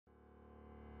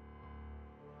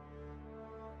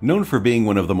Known for being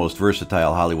one of the most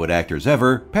versatile Hollywood actors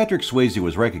ever, Patrick Swayze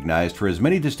was recognized for his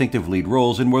many distinctive lead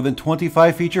roles in more than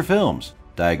 25 feature films.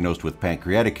 Diagnosed with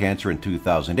pancreatic cancer in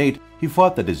 2008, he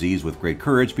fought the disease with great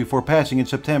courage before passing in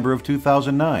September of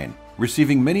 2009.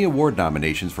 Receiving many award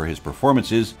nominations for his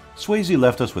performances, Swayze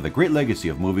left us with a great legacy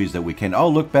of movies that we can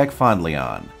all look back fondly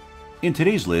on. In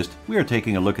today's list, we are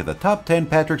taking a look at the top 10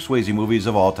 Patrick Swayze movies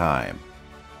of all time.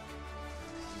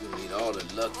 You need all the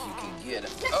luck you can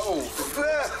get. Oh!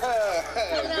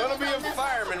 Gonna be a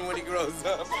fireman when he grows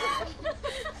up.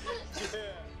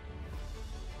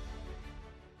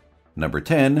 Number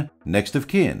 10. Next of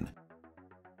Kin.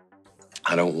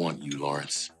 I don't want you,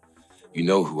 Lawrence. You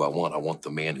know who I want. I want the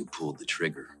man who pulled the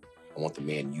trigger. I want the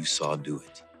man you saw do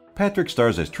it. Patrick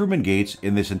stars as Truman Gates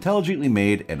in this intelligently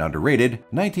made and underrated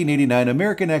 1989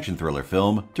 American action thriller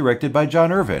film directed by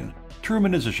John Irvin.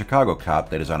 Truman is a Chicago cop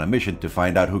that is on a mission to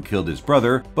find out who killed his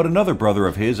brother, but another brother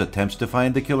of his attempts to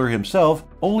find the killer himself,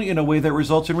 only in a way that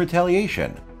results in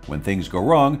retaliation. When things go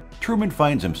wrong, Truman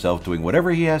finds himself doing whatever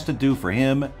he has to do for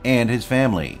him and his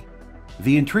family.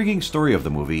 The intriguing story of the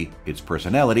movie, its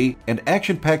personality, and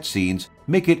action-packed scenes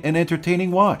make it an entertaining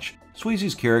watch.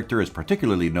 Swayze's character is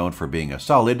particularly known for being a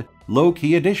solid,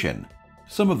 low-key addition.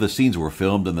 Some of the scenes were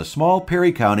filmed in the small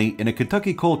Perry County in a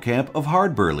Kentucky coal camp of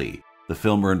Hardburley. The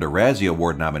film earned a Razzie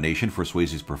Award nomination for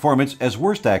Swayze's performance as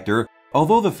Worst Actor,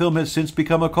 although the film has since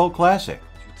become a cult classic.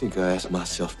 You think I ask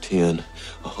myself 10,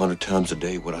 100 times a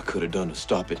day what I could have done to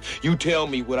stop it? You tell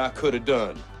me what I could have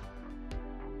done.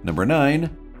 Number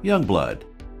 9. Youngblood.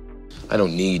 I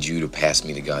don't need you to pass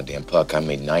me the goddamn puck. I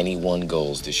made 91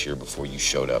 goals this year before you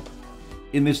showed up.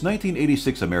 In this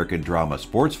 1986 American drama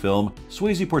sports film,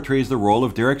 Swayze portrays the role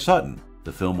of Derek Sutton.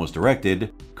 The film was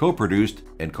directed, co-produced,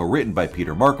 and co-written by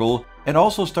Peter Markle, and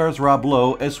also stars Rob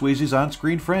Lowe as Swayze's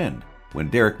on-screen friend. When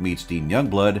Derek meets Dean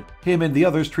Youngblood, him and the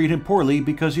others treat him poorly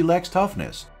because he lacks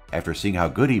toughness. After seeing how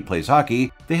good he plays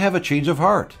hockey, they have a change of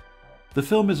heart. The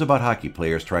film is about hockey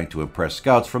players trying to impress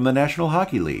scouts from the National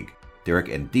Hockey League. Derek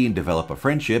and Dean develop a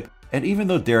friendship, and even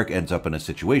though Derek ends up in a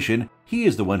situation, he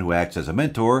is the one who acts as a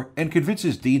mentor and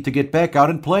convinces Dean to get back out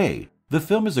and play. The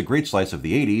film is a great slice of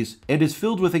the 80s and is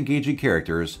filled with engaging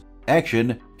characters,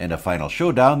 action, and a final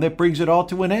showdown that brings it all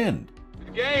to an end.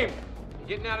 The game!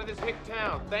 Getting out of this hick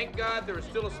town. Thank God there is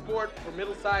still a sport for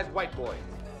middle-sized white boys.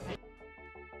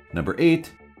 Number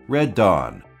 8. Red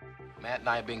Dawn. Matt and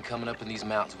I have been coming up in these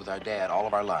mountains with our dad all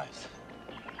of our lives.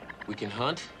 We can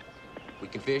hunt, we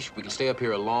can fish, we can stay up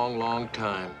here a long, long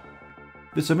time.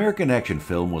 This American action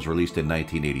film was released in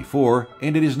 1984,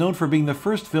 and it is known for being the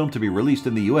first film to be released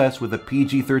in the US with a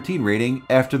PG-13 rating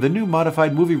after the new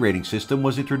modified movie rating system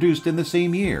was introduced in the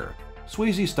same year.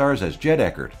 Swayze stars as Jed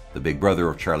Eckert, the big brother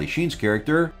of Charlie Sheen's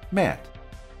character, Matt.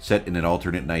 Set in an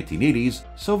alternate 1980s,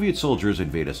 Soviet soldiers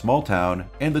invade a small town,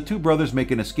 and the two brothers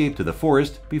make an escape to the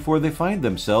forest before they find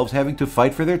themselves having to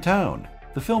fight for their town.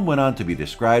 The film went on to be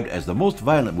described as the most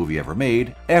violent movie ever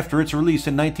made after its release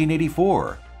in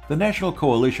 1984. The National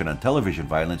Coalition on Television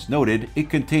Violence noted it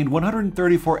contained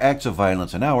 134 acts of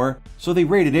violence an hour, so they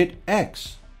rated it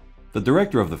X. The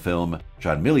director of the film,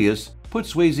 John Milius, put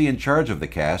Swayze in charge of the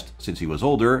cast since he was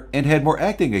older and had more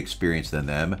acting experience than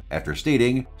them, after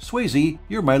stating, "Swayze,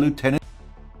 you're my lieutenant."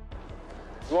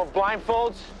 You want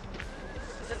blindfolds?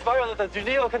 This is violated the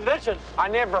Geneva Convention. I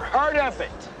never heard of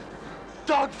it.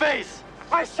 Dog face!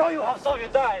 I show you how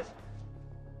Soviet dies.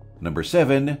 Number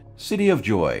 7. City of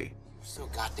Joy. You're so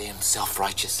goddamn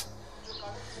self-righteous.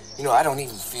 You know, I don't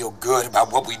even feel good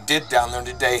about what we did down there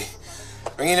today.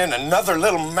 Bringing in another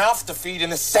little mouth to feed in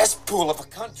the cesspool of a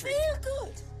country. Feel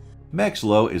good. Max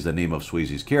Lowe is the name of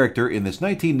Swayze's character in this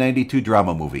 1992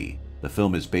 drama movie. The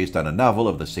film is based on a novel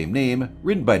of the same name,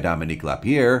 written by Dominique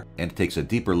Lapierre, and takes a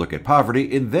deeper look at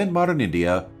poverty in then-modern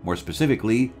India, more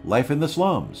specifically, life in the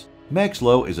slums. Max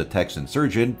Lowe is a Texan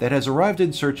surgeon that has arrived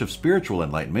in search of spiritual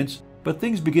enlightenments, but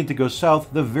things begin to go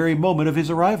south the very moment of his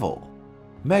arrival.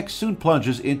 Max soon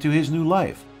plunges into his new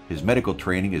life. His medical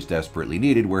training is desperately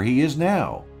needed where he is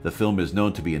now. The film is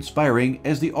known to be inspiring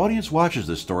as the audience watches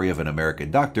the story of an American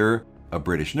doctor, a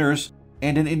British nurse,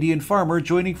 and an Indian farmer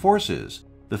joining forces.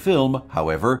 The film,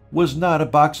 however, was not a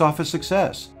box office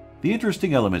success. The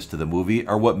interesting elements to the movie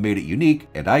are what made it unique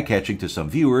and eye-catching to some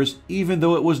viewers, even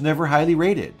though it was never highly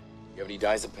rated. You have any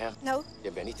diazepam? No. You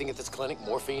have anything at this clinic?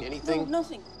 Morphine, anything? No,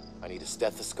 nothing. I need a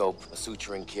stethoscope, a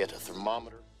suturing kit, a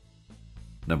thermometer.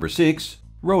 Number 6.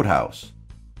 Roadhouse.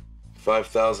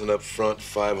 $5,000 up front,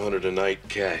 $500 a night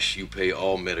cash. You pay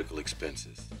all medical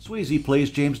expenses. Swayze plays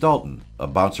James Dalton, a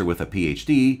bouncer with a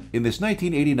PhD, in this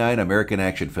 1989 American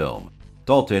action film.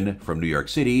 Dalton, from New York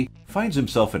City, finds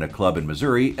himself in a club in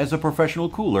Missouri as a professional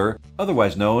cooler,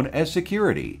 otherwise known as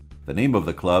security. The name of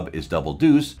the club is Double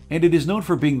Deuce, and it is known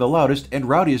for being the loudest and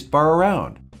rowdiest bar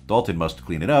around. Dalton must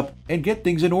clean it up and get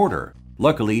things in order.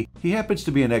 Luckily, he happens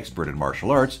to be an expert in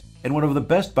martial arts and one of the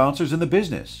best bouncers in the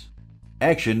business.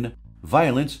 Action,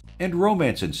 violence, and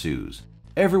romance ensues.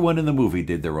 Everyone in the movie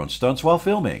did their own stunts while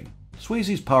filming.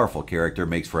 Swayze's powerful character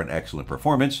makes for an excellent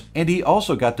performance, and he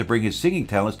also got to bring his singing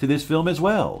talents to this film as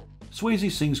well.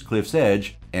 Swayze sings Cliff's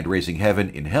Edge and Raising Heaven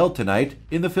in Hell Tonight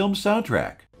in the film's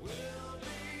soundtrack.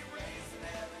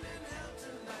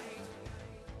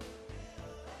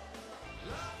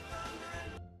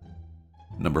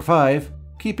 Number 5.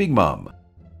 Keeping Mum.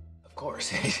 Of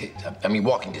course. I mean,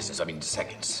 walking distance, I mean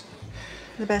seconds.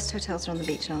 The best hotels are on the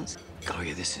beach, Charles.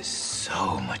 Gloria, this is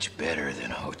so much better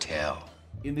than a hotel.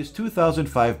 In this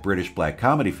 2005 British black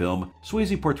comedy film,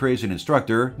 Swayze portrays an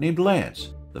instructor named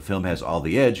Lance. The film has all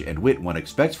the edge and wit one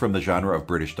expects from the genre of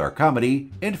British dark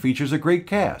comedy and features a great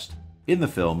cast. In the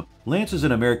film, Lance is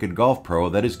an American golf pro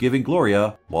that is giving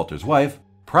Gloria, Walter's wife,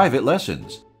 private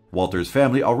lessons. Walter's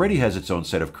family already has its own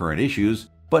set of current issues,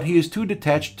 but he is too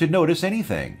detached to notice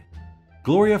anything.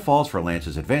 Gloria falls for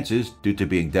Lance's advances due to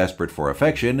being desperate for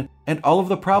affection, and all of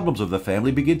the problems of the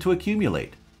family begin to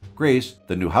accumulate. Grace,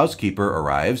 the new housekeeper,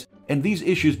 arrives, and these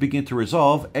issues begin to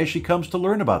resolve as she comes to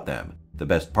learn about them. The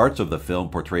best parts of the film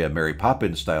portray a Mary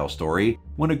Poppins-style story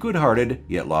when a good-hearted,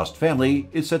 yet lost family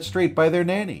is set straight by their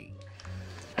nanny.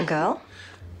 A girl?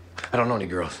 I don't know any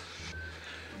girls.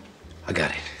 I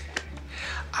got it.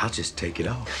 I'll just take it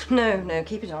off. No,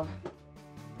 keep it on.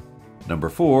 Number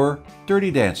 4.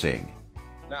 Dirty Dancing.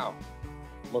 Now,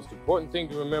 the most important thing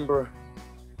to remember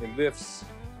in lifts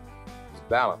is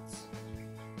balance.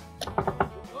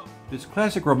 This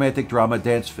classic romantic drama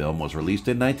dance film was released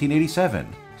in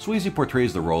 1987. Swayze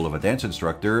portrays the role of a dance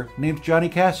instructor named Johnny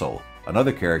Castle.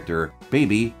 Another character,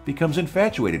 Baby, becomes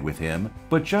infatuated with him,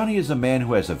 but Johnny is a man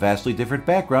who has a vastly different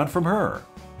background from her.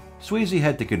 Swayze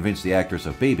had to convince the actress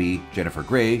of Baby, Jennifer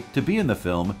Grey, to be in the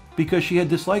film because she had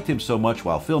disliked him so much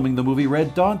while filming the movie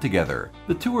Red Dawn together.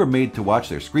 The two were made to watch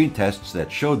their screen tests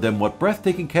that showed them what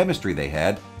breathtaking chemistry they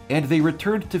had, and they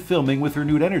returned to filming with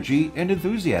renewed energy and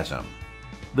enthusiasm.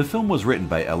 The film was written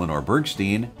by Eleanor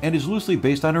Bergstein and is loosely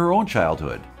based on her own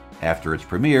childhood. After its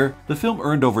premiere, the film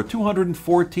earned over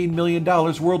 $214 million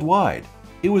worldwide.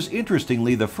 It was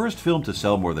interestingly the first film to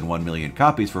sell more than 1 million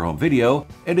copies for home video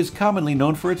and is commonly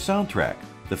known for its soundtrack.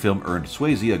 The film earned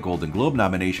Swayze a Golden Globe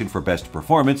nomination for Best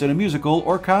Performance in a Musical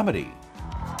or Comedy.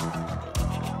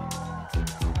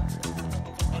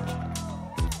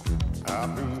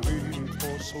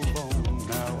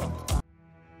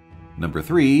 Number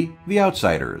 3. The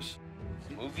Outsiders.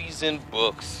 Movies and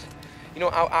books. You know,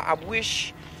 I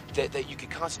wish that you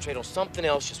could concentrate on something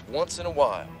else just once in a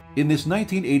while. In this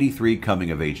 1983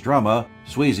 coming-of-age drama,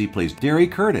 Swayze plays Derry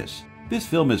Curtis. This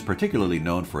film is particularly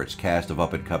known for its cast of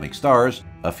up-and-coming stars,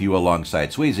 a few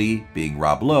alongside Swayze being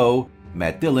Rob Lowe,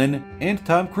 Matt Dillon, and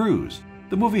Tom Cruise.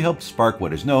 The movie helped spark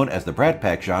what is known as the Brat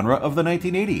Pack genre of the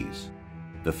 1980s.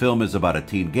 The film is about a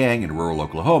teen gang in rural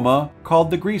Oklahoma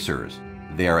called the Greasers.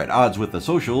 They are at odds with the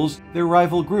Socials, their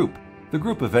rival group. The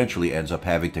group eventually ends up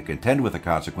having to contend with the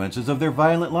consequences of their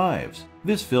violent lives.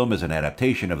 This film is an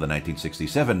adaptation of the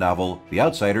 1967 novel The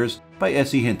Outsiders by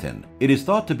S.E. Hinton. It is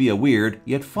thought to be a weird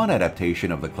yet fun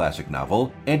adaptation of the classic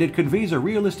novel, and it conveys a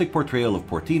realistic portrayal of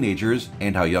poor teenagers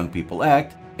and how young people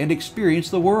act and experience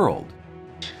the world.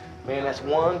 Man, that's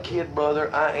one kid, brother,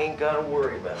 I ain't gotta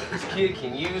worry about. This kid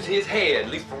can use his head,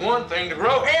 at least for one thing, to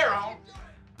grow hair on.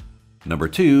 Number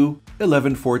 2.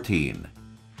 1114.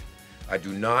 I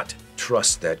do not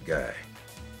trust that guy.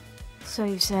 So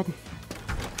you said.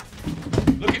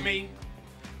 Look at me.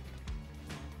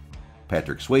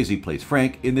 Patrick Swayze plays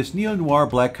Frank in this neo-noir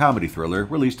black comedy thriller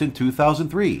released in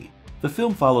 2003. The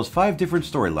film follows 5 different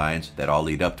storylines that all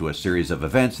lead up to a series of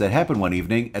events that happen one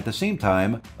evening at the same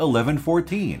time,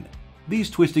 1114.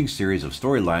 These twisting series of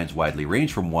storylines widely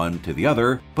range from one to the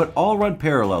other, but all run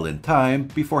parallel in time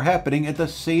before happening at the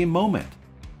same moment.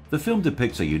 The film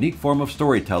depicts a unique form of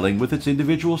storytelling with its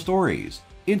individual stories.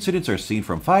 Incidents are seen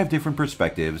from 5 different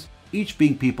perspectives, each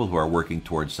being people who are working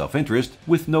towards self-interest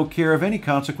with no care of any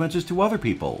consequences to other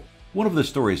people. One of the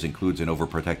stories includes an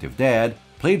overprotective dad,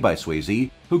 played by Swayze,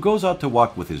 who goes out to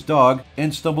walk with his dog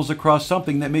and stumbles across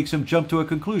something that makes him jump to a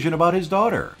conclusion about his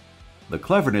daughter. The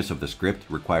cleverness of the script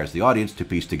requires the audience to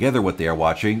piece together what they are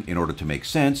watching in order to make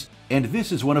sense, and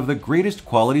this is one of the greatest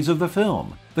qualities of the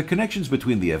film. The connections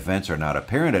between the events are not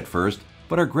apparent at first,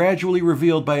 but are gradually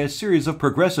revealed by a series of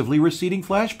progressively receding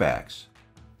flashbacks.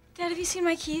 Dad, have you seen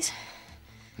my keys?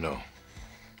 No.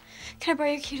 Can I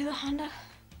borrow your key to the Honda?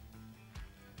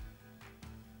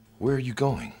 Where are you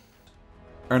going?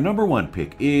 Our number 1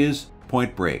 pick is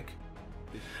Point Break.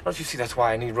 Don't you see that's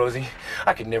why I need Rosie?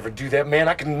 I could never do that, man.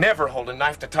 I could never hold a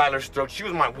knife to Tyler's throat. She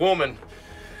was my woman.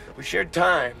 We shared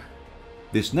time.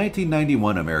 This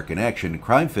 1991 American action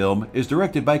crime film is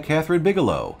directed by Kathryn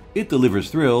Bigelow. It delivers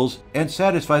thrills and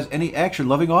satisfies any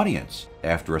action-loving audience.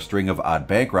 After a string of odd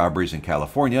bank robberies in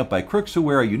California by crooks who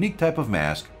wear a unique type of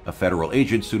mask, a federal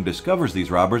agent soon discovers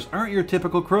these robbers aren't your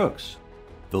typical crooks.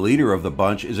 The leader of the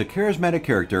bunch is a charismatic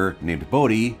character named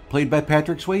Bodhi, played by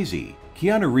Patrick Swayze.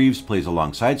 Keanu Reeves plays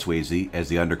alongside Swayze as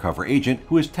the undercover agent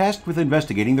who is tasked with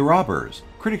investigating the robbers.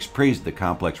 Critics praised the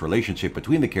complex relationship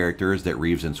between the characters that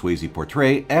Reeves and Swayze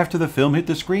portray after the film hit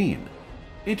the screen.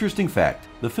 Interesting fact,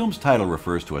 the film's title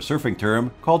refers to a surfing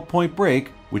term called Point Break,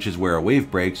 which is where a wave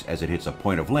breaks as it hits a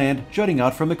point of land jutting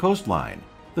out from the coastline.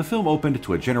 The film opened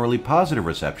to a generally positive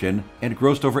reception and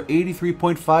grossed over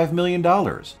 $83.5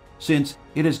 million, since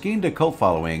it has gained a cult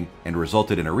following and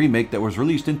resulted in a remake that was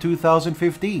released in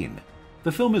 2015.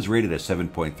 The film is rated a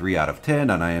 7.3 out of 10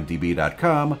 on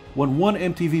IMDb.com, won 1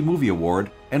 MTV Movie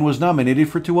Award, and was nominated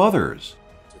for 2 others.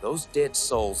 To those dead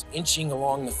souls inching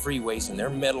along the freeways in their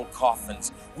metal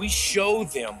coffins, we show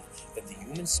them that the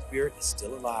human spirit is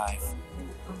still alive.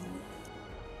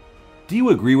 Do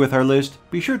you agree with our list?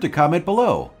 Be sure to comment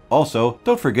below. Also,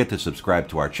 don't forget to subscribe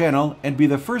to our channel and be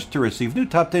the first to receive new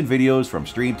Top 10 videos from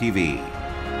Stream TV.